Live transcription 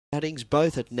outings,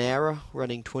 both at Nowra,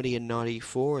 running 20 and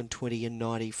 94 and 20 and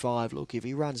 95. Look, if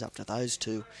he runs up to those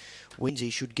two wins, he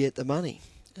should get the money.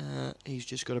 He's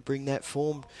just got to bring that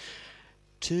form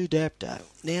to DAPTO.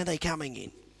 Now they're coming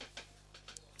in.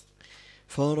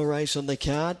 Final race on the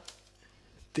card.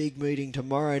 Big meeting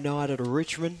tomorrow night at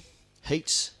Richmond.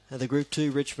 Heats of the Group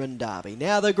 2 Richmond Derby.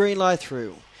 Now the green light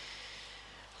through.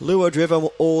 Lure driven,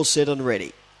 all set and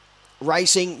ready.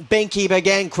 Racing, Benke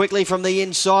began quickly from the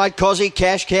inside. Cozzy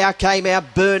Cash Cow came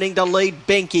out burning to lead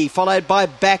Benke, followed by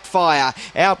Backfire.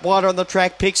 Out wider on the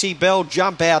track, Pixie Bell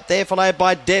jump out there, followed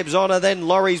by Deb's Honour, then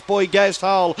Laurie's Boy Ghost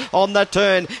Hole on the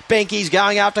turn. Benke's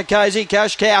going after Cozzy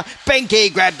Cash Cow.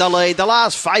 Benke grabbed the lead. The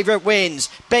last favourite wins.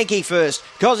 Benke first,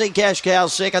 Cozzy Cash Cow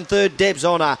second, third Deb's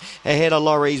Honour. Ahead of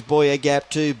Laurie's Boy, a gap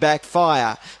to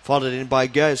Backfire. Followed in by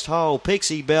Ghost Hole,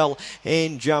 Pixie Bell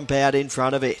and Jump Out in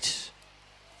front of it.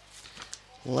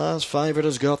 Last favourite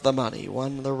has got the money.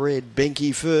 Won the red.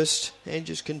 Benke first and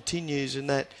just continues in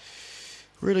that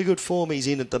really good form he's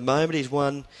in at the moment. He's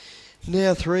won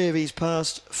now 3 of his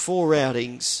past 4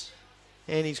 outings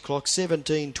and he's clocked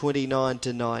 17.29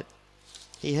 tonight.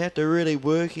 He had to really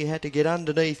work. He had to get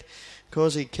underneath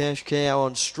Cozzy Cash Cow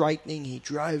on straightening. He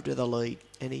drove to the lead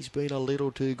and he's been a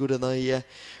little too good in the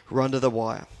run to the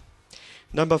wire.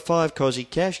 Number 5, Cozzy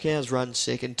Cash Cow's run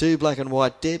second. 2, Black and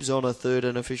White, Deb's Honour third,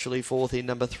 and officially fourth in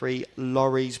number 3,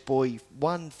 Laurie's Boy.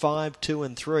 1, 5, 2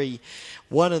 and 3.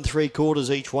 1 3/4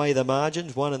 each way the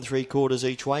margins. 1 3/4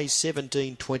 each way.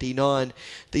 17.29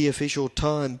 the official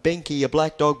time. Benke, a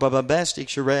Black Dog by Bombastic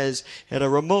Shiraz, and a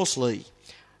Remorseley,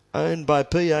 owned by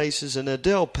P Aces and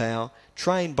Adele Power,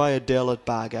 trained by Adele at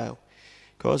Bargo.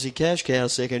 Cozzy Cash Cow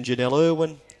second, Janelle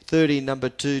Irwin. 30, number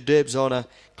 2, Deb's Honour,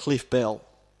 Cliff Bell.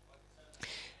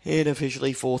 And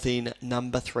officially fourth in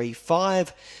number 3,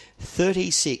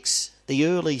 5.36. The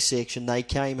early section, they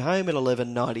came home at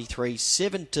 11.93,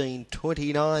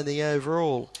 17.29 the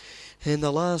overall. And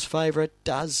the last favourite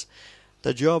does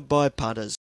the job by punters.